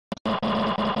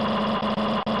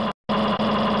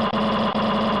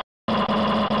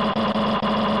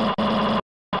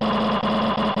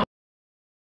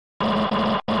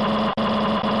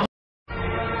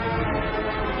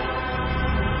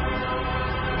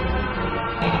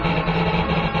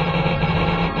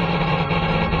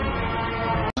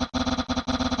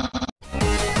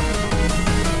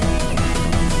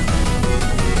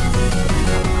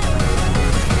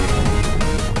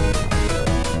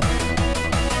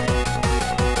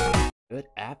Good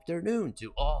afternoon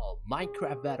to all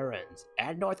Minecraft veterans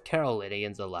and North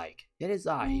Carolinians alike. It is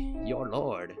I, your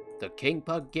lord, the King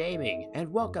Pug Gaming,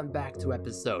 and welcome back to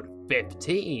episode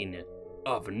 15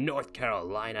 of North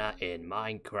Carolina in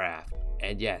Minecraft.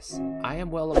 And yes, I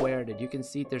am well aware that you can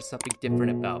see there's something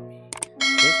different about me.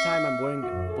 This time I'm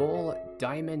wearing full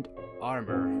diamond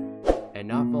armor, and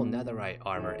not full netherite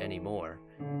armor anymore.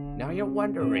 Now you're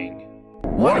wondering,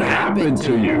 what happened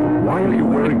to you? Why are you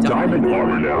wearing diamond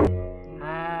armor now?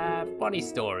 Funny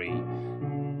story.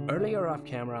 Earlier off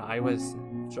camera, I was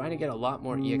trying to get a lot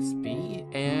more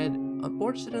EXP, and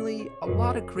unfortunately, a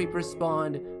lot of creepers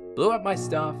spawned, blew up my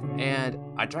stuff, and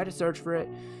I tried to search for it,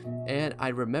 and I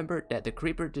remembered that the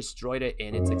creeper destroyed it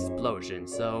in its explosion,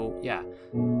 so yeah,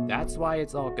 that's why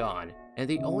it's all gone. And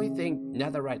the only thing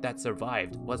netherite that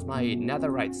survived was my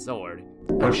netherite sword.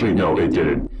 Actually, no, it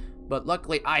didn't. But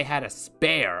luckily I had a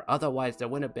spare, otherwise there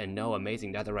wouldn't have been no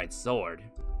amazing netherite sword.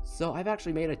 So I've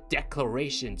actually made a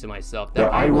declaration to myself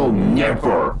that I will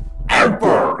never,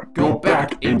 ever go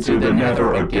back into the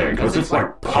nether again, because it's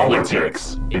like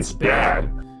politics. It's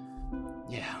bad.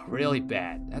 Yeah, really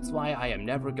bad. That's why I am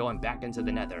never going back into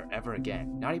the nether ever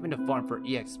again, not even to farm for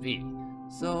EXP.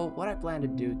 So what I plan to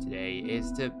do today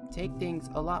is to take things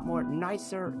a lot more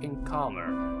nicer and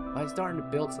calmer by starting to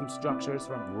build some structures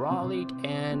from Raleigh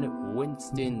and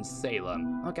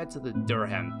Winston-Salem. I'll get to the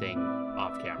Durham thing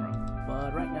off camera.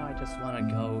 But right now I just want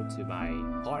to go to my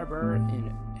harbor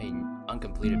in an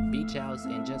uncompleted beach house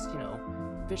and just, you know,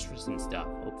 fish for some stuff.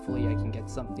 Hopefully I can get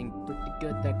something pretty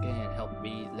good that can help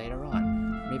me later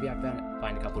on. Maybe I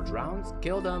find a couple drowns,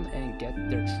 kill them, and get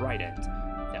their trident.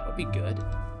 That would be good.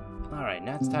 Alright,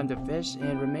 now it's time to fish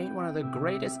and remain one of the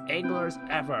greatest anglers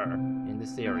ever in the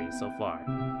series so far.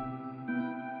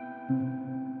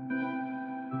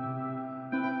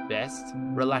 Best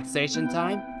relaxation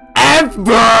time ever!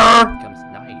 Comes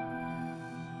night.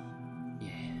 Yeah,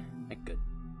 that good.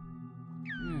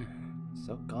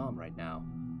 So calm right now.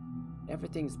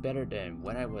 Everything's better than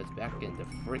when I was back in the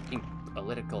freaking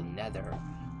political nether.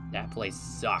 That place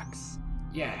sucks.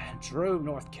 Yeah, true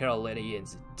North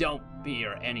Carolinians don't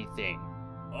fear anything.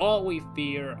 All we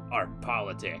fear are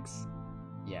politics.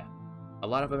 Yeah, a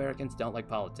lot of Americans don't like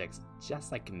politics,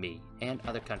 just like me and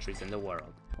other countries in the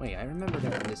world. Wait, I remember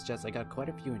that in this chest I got quite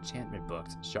a few enchantment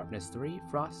books. Sharpness 3,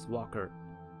 Frost Walker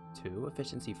 2,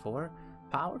 Efficiency 4,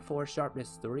 Power 4,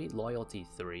 Sharpness 3, Loyalty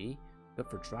 3, good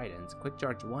for tridents, Quick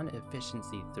Charge 1,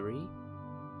 Efficiency 3.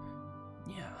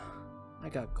 Yeah, I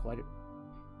got quite a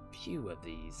few of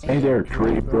these. Hey there,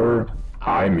 creeper.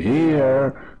 I'm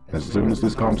here. As soon as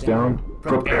this calms down,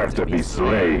 prepare to be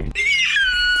slain.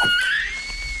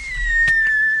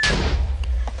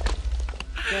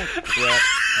 Crap.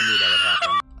 I knew that would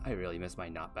happen. I really miss my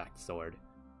knockback sword.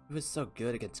 It was so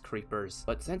good against creepers.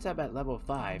 But since I'm at level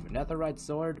 5, netherite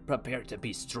sword, prepare to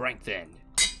be strengthened.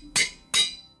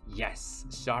 Yes,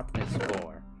 sharpness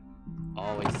 4.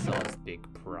 Always solves big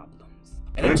problems.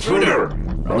 An intruder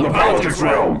from the politics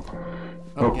realm!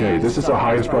 Okay, this is the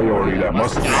highest priority that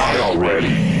must die already.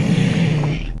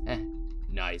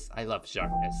 Nice. I love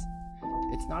sharpness.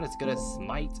 It's not as good as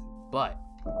smite, but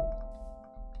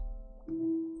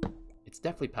it's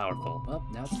definitely powerful. Well,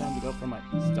 now it's time to go for my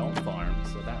stone farm,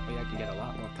 so that way I can get a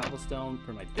lot more cobblestone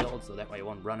for my build, so that way I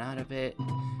won't run out of it,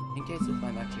 in case if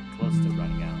I'm actually close to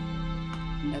running out.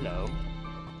 Hello.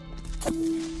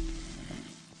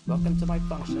 Welcome to my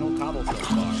functional cobblestone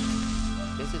farm.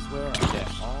 This is where I get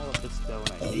all of the stone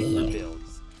I need for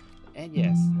builds. And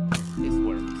yes, this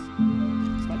works.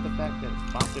 Despite the fact that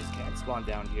monsters can't spawn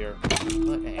down here,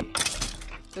 but hey,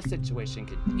 the situation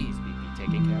could easily be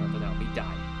taken care of without me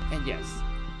dying. And yes,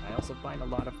 I also find a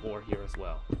lot of ore here as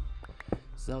well.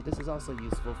 So this is also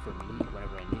useful for me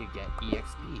whenever I need to get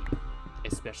EXP,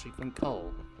 especially from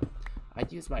coal.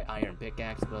 I'd use my iron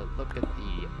pickaxe, but look at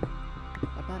the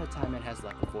amount of time it has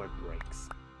left before it breaks.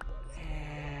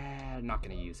 I'm not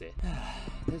gonna use it.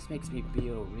 This makes me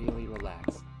feel really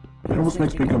relaxed. It almost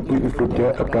makes me completely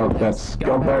forget about that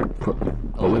scumbag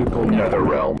political nether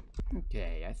realm.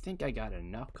 Okay, I think I got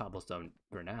enough cobblestone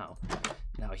for now.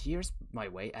 Now here's my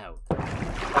way out.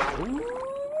 Ooh!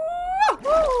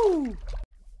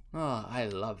 Oh, I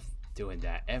love doing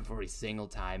that every single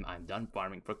time I'm done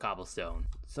farming for cobblestone.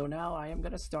 So now I am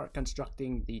gonna start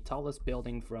constructing the tallest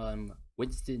building from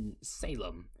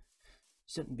Winston-Salem.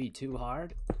 Shouldn't be too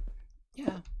hard.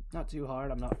 Yeah, not too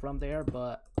hard. I'm not from there,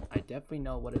 but I definitely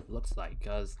know what it looks like,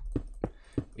 because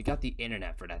we got the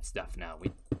internet for that stuff now.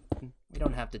 We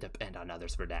don't have to depend on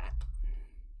others for that.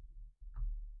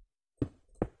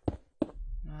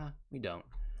 We don't.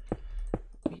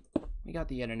 We got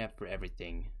the internet for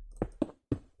everything.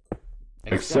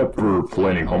 Except for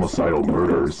planning homicidal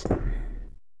murders.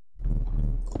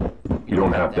 You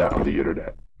don't have that on the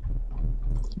internet.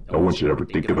 No one should ever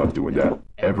think about doing that,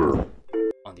 ever.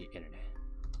 On the internet.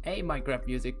 Hey, Minecraft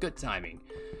music, good timing.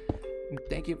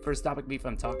 Thank you for stopping me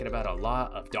from talking about a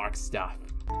lot of dark stuff.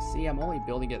 See, I'm only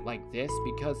building it like this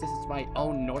because this is my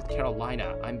own North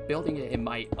Carolina. I'm building it in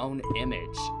my own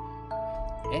image.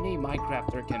 Any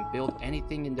Minecrafter can build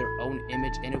anything in their own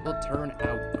image and it will turn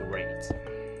out great.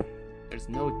 There's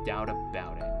no doubt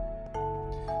about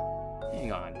it.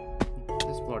 Hang on.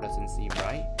 This floor doesn't seem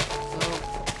right.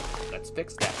 So, let's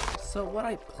fix that. So what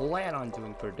I plan on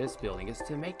doing for this building is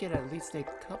to make it at least a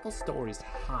couple stories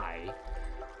high.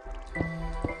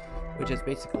 Which is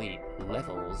basically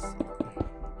levels.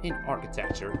 In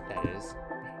architecture, that is.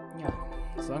 Yeah.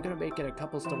 So I'm gonna make it a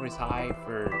couple stories high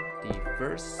for the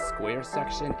first square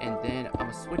section, and then I'm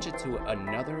gonna switch it to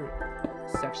another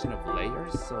section of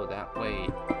layers, so that way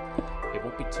it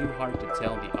won't be too hard to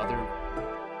tell the other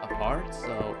apart.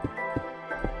 So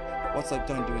once I'm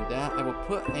done doing that, I will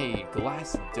put a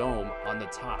glass dome on the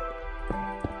top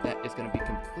that is going to be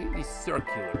completely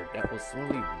circular, that will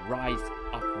slowly rise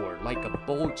upward like a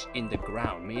bulge in the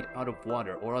ground made out of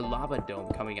water, or a lava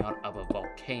dome coming out of a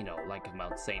volcano like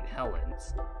Mount St.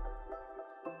 Helens.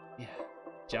 Yeah,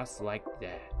 just like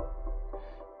that.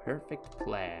 Perfect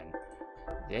plan.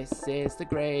 This is the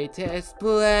greatest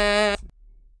plan.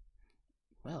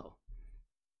 Well,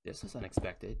 this was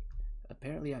unexpected.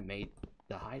 Apparently I made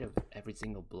the height of every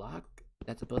single block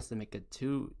that's supposed to make a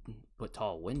 2-foot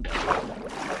tall window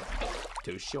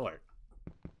too short.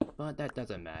 But that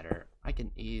doesn't matter. I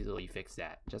can easily fix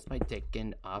that just by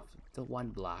taking off the one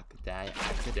block that I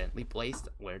accidentally placed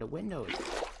where the window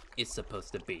is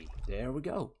supposed to be. There we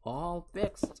go, all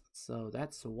fixed. So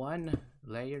that's one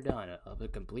layer done of a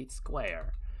complete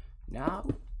square. Now,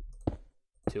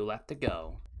 2 left to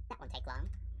go. That won't take long.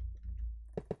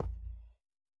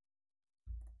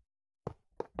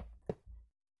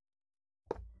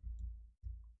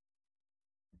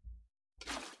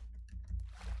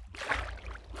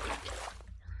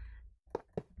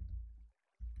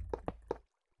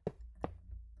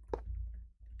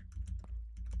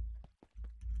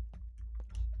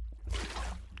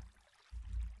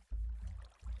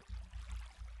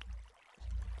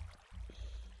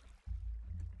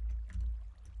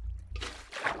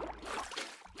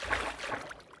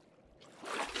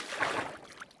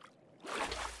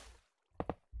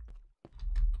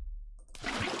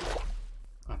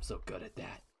 So good at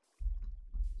that.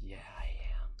 Yeah, I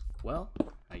am. Well,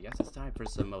 I guess it's time for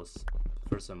some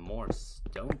more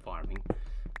stone farming.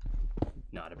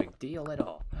 Not a big deal at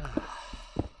all.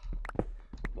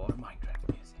 More Minecraft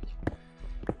music.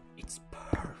 It's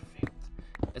perfect,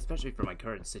 especially for my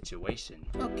current situation.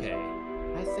 Okay,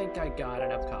 I think I got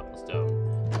enough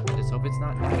cobblestone. Just hope it's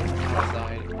not nice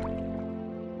outside.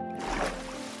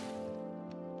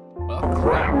 Oh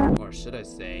crap! Or should I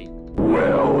say,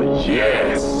 Well,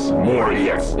 yes! More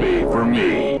EXP for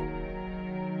me!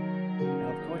 now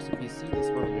of course if you see this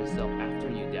world yourself after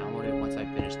you download it once I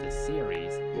finish this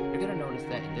series, you're gonna notice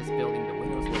that in this building the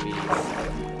windows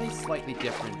will be slightly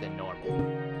different than normal.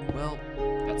 Well,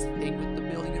 that's the thing with the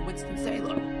building in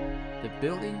Winston-Salem. The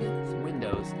building's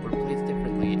windows were placed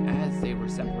differently as they were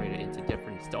separated into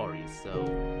different stories, so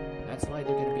that's why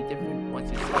they're gonna be different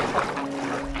once you see it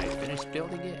after I finish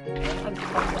building it and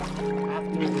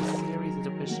after the series is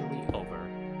officially over.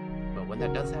 But when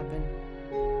that does happen,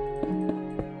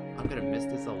 I'm gonna miss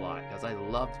this a lot because I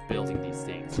loved building these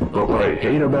things. But what I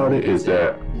hate about it is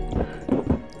that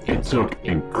it took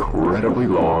incredibly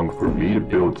long for me to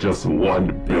build just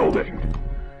one building.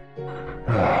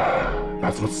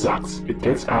 That's what sucks. It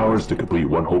takes hours to complete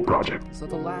one whole project. So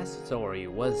the last story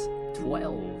was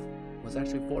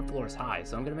actually 4 floors high,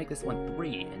 so I'm gonna make this one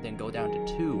 3 and then go down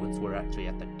to 2 once we're actually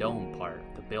at the dome part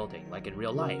of the building, like in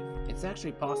real life. It's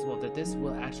actually possible that this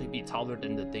will actually be taller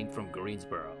than the thing from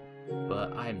Greensboro,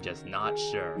 but I'm just not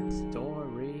sure.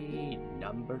 Story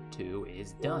number 2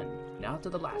 is done. Now to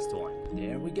the last one.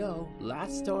 There we go.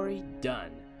 Last story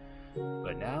done.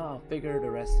 But now I'll figure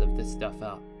the rest of this stuff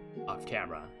out off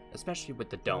camera, especially with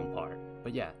the dome part.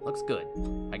 But yeah, looks good.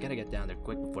 I gotta get down there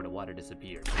quick before the water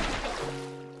disappears.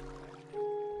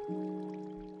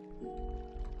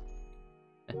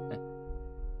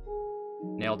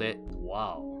 Nailed it.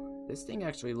 Wow. This thing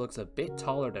actually looks a bit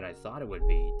taller than I thought it would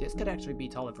be. This could actually be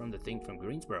taller from the thing from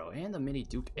Greensboro and the mini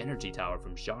Duke Energy Tower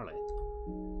from Charlotte.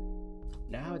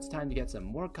 Now it's time to get some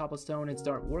more cobblestone and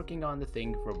start working on the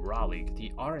thing from Raleigh,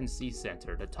 the RNC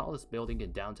Center, the tallest building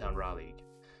in downtown Raleigh.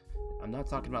 I'm not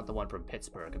talking about the one from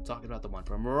Pittsburgh. I'm talking about the one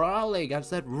from Raleigh. I've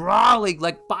said Raleigh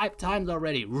like 5 times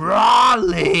already.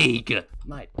 Raleigh!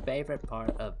 My favorite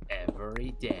part of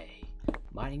every day.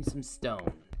 Mining some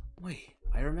stone. Wait,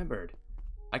 I remembered.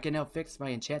 I can now fix my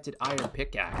enchanted iron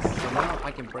pickaxe, so now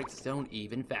I can break stone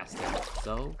even faster.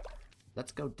 So,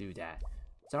 let's go do that.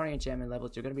 Sorry, enchantment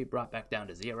levels, you're gonna be brought back down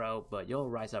to 0, but you'll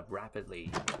rise up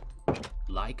rapidly.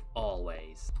 Like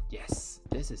always. Yes,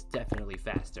 this is definitely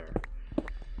faster.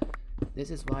 This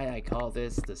is why I call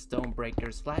this the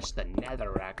Stonebreaker / the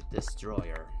Netherrack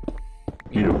Destroyer.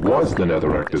 It was the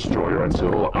Netherrack Destroyer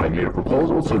until I made a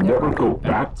proposal to never go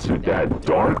back to that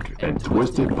dark and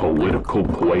twisted political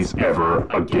place ever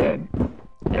again.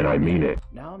 And I mean it.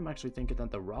 Now I'm actually thinking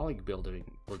that the Raleigh building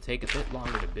will take a bit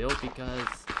longer to build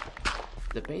because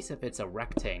the base of it's a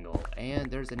rectangle,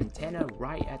 and there's an antenna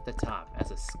right at the top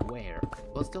as a square.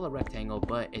 Well, it's still a rectangle,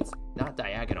 but it's not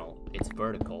diagonal, it's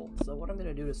vertical. So what I'm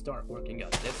gonna do to start working on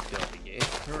this building is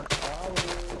turn all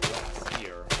of the glass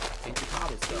here into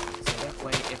cobblestone, so that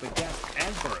way if a guest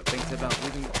ever thinks about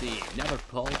leaving the nether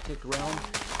politic realm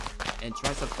and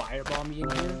tries to fireball me in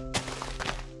here,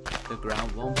 the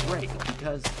ground won't break,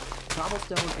 because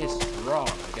cobblestone is strong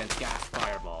against gas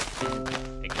fireballs,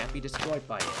 and it can't be destroyed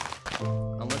by it,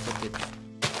 unless it gets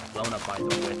blown up by the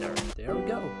wither. There we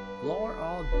go, floor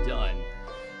all done.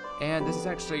 And this is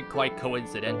actually quite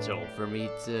coincidental for me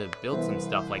to build some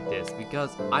stuff like this, because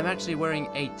I'm actually wearing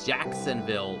a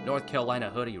Jacksonville, North Carolina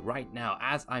hoodie right now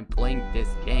as I'm playing this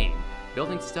game.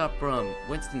 Building stuff from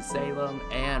Winston-Salem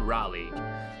and Raleigh.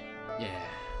 Yeah,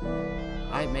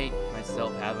 I made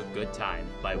myself have a good time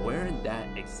by wearing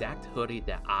that exact hoodie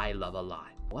that I love a lot.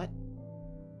 What?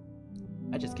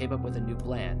 I just came up with a new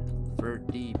plan. For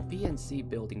the PNC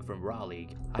building from Raleigh,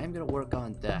 I'm gonna work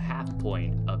on the half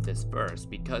point of this first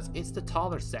because it's the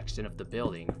taller section of the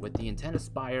building, with the antenna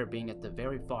spire being at the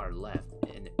very far left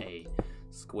in a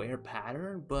square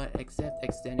pattern, but except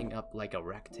extending up like a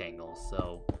rectangle.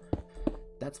 So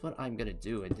that's what I'm gonna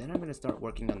do, and then I'm gonna start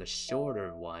working on the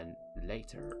shorter one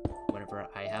later, whenever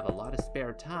I have a lot of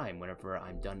spare time, whenever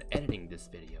I'm done editing this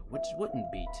video, which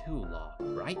wouldn't be too long,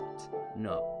 right?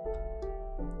 No,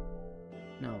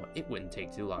 it wouldn't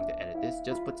take too long to edit this.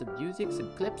 Just put some music,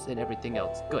 some clips, and everything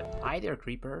else. Good. Hi there,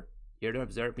 Creeper. Here to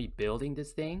observe me building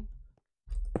this thing?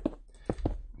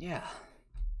 Yeah,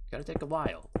 gotta take a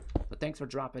while, but thanks for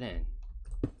dropping in.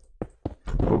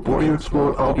 Before you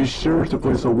explode, I'll be sure to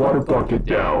place a water bucket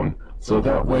down, so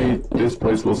that way this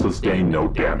place will sustain no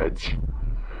damage.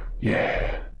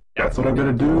 Yeah, that's what I'm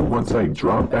gonna do once I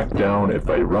drop back down if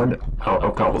I run out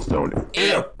of cobblestone.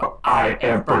 If I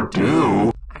ever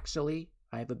do! Actually,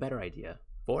 I have a better idea.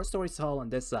 4 stories tall on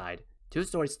this side, 2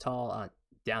 stories tall on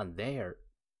down there.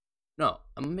 No,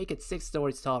 I'm gonna make it 6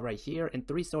 stories tall right here and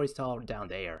 3 stories tall down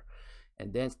there.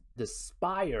 And then the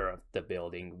spire of the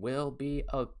building will be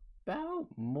about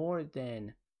more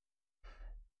than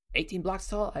 18 blocks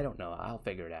tall? I don't know, I'll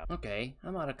figure it out. Okay,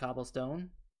 I'm out of cobblestone.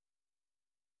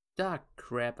 Ah,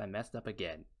 crap, I messed up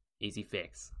again. Easy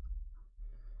fix.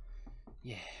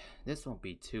 Yeah, this won't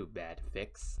be too bad to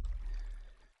fix.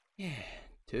 Yeah,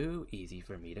 too easy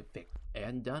for me to fix.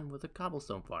 And done with the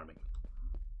cobblestone farming.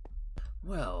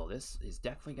 Well, this is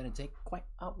definitely going to take quite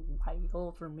a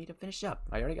while for me to finish up.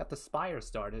 I already got the spire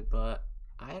started, but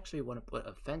I actually want to put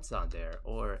a fence on there,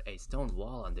 or a stone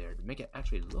wall on there, to make it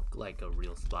actually look like a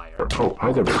real spire. Oh,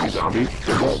 hi there, baby zombie.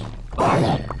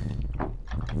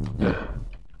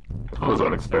 That was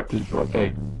unexpected, but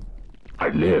hey, I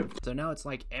lived. So now it's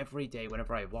like every day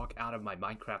whenever I walk out of my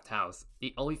Minecraft house,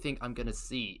 the only thing I'm gonna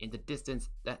see in the distance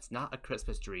that's not a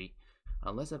Christmas tree,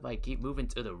 unless if I keep moving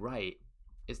to the right,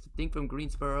 is the thing from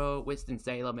Greensboro,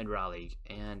 Winston-Salem, and Raleigh.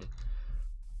 And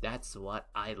that's what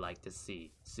I like to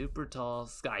see. Super tall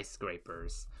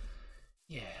skyscrapers.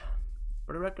 Yeah.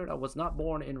 For the record, I was not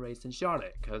born and raised in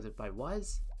Charlotte, because if I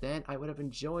was, then I would have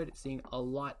enjoyed seeing a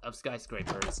lot of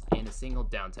skyscrapers in a single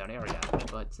downtown area.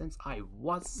 But since I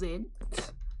wasn't,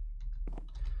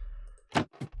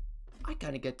 I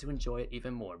kind of get to enjoy it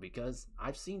even more, because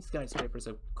I've seen skyscrapers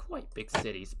of quite big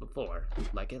cities before,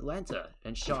 like Atlanta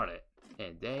and Charlotte,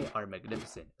 and they are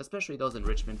magnificent, especially those in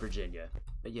Richmond, Virginia.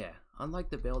 But yeah, unlike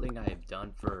the building I have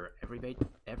done for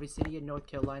every city in North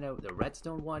Carolina, the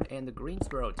Redstone one and the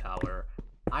Greensboro Tower,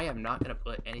 I am not going to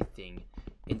put anything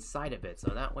inside of it,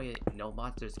 so that way no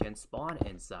monsters can spawn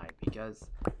inside, because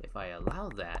if I allow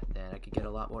that, then I could get a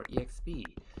lot more EXP.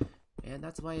 And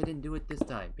that's why I didn't do it this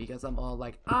time, because I'm all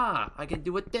like, I can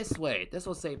do it this way. This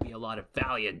will save me a lot of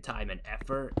valiant time and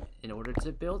effort in order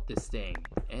to build this thing.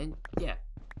 And yeah,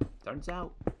 turns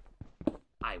out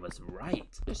I was right.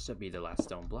 This should be the last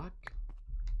stone block.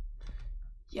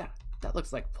 Yeah, that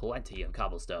looks like plenty of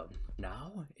cobblestone.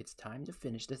 Now, it's time to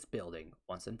finish this building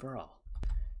once and for all.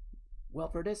 Well,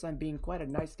 for this, I'm being quite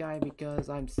a nice guy because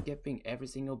I'm skipping every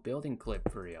single building clip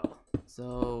for y'all.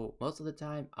 So, most of the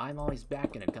time, I'm always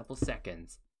back in a couple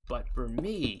seconds. But for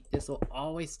me, this will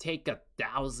always take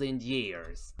 1,000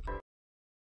 years.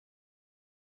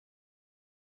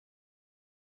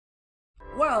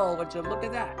 Well, would you look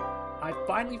at that? I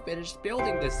finally finished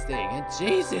building this thing, and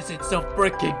Jesus, it's so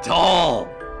freaking tall!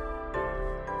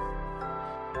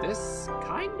 This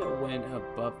kinda went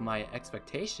above my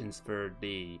expectations for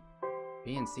the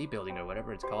PNC building or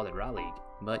whatever it's called in Raleigh.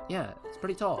 But yeah, it's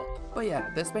pretty tall. But yeah,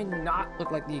 this may not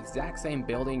look like the exact same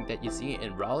building that you see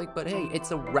in Raleigh, but hey,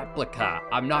 it's a replica.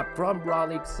 I'm not from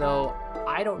Raleigh, so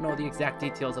I don't know the exact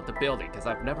details of the building because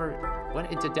I've never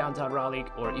went into downtown Raleigh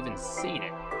or even seen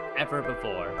it ever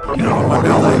before. Get out of my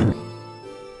building!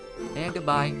 And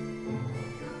goodbye.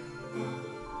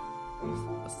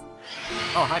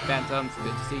 Oh, hi Phantoms,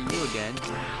 good to see you again.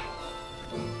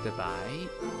 Goodbye.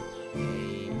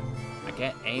 Hey, I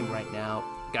can't aim right now.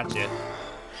 Gotcha.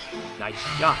 Nice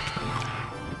shot.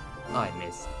 Oh, I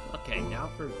missed. Okay, now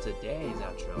for today's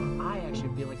outro. I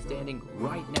actually feel like standing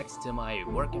right next to my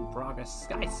work in progress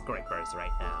skyscrapers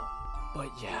right now. But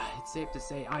yeah, it's safe to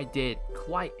say I did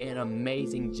quite an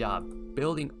amazing job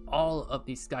building all of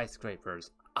these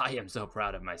skyscrapers. I am so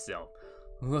proud of myself.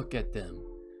 Look at them.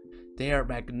 They are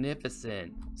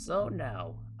magnificent. So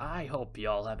now, I hope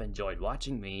y'all have enjoyed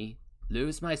watching me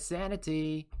lose my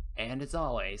sanity. And as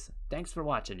always, thanks for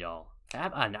watching, y'all.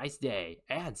 Have a nice day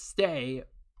and stay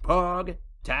pugtastic.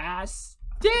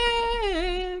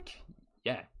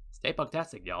 Yeah, stay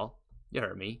pugtastic, y'all. You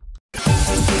heard me.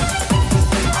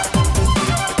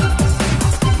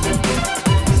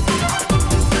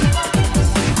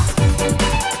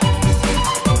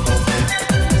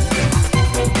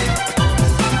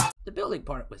 The building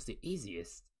part was the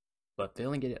easiest, but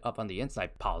filling it up on the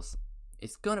inside pulse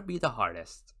is gonna be the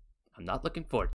hardest. I'm not looking forward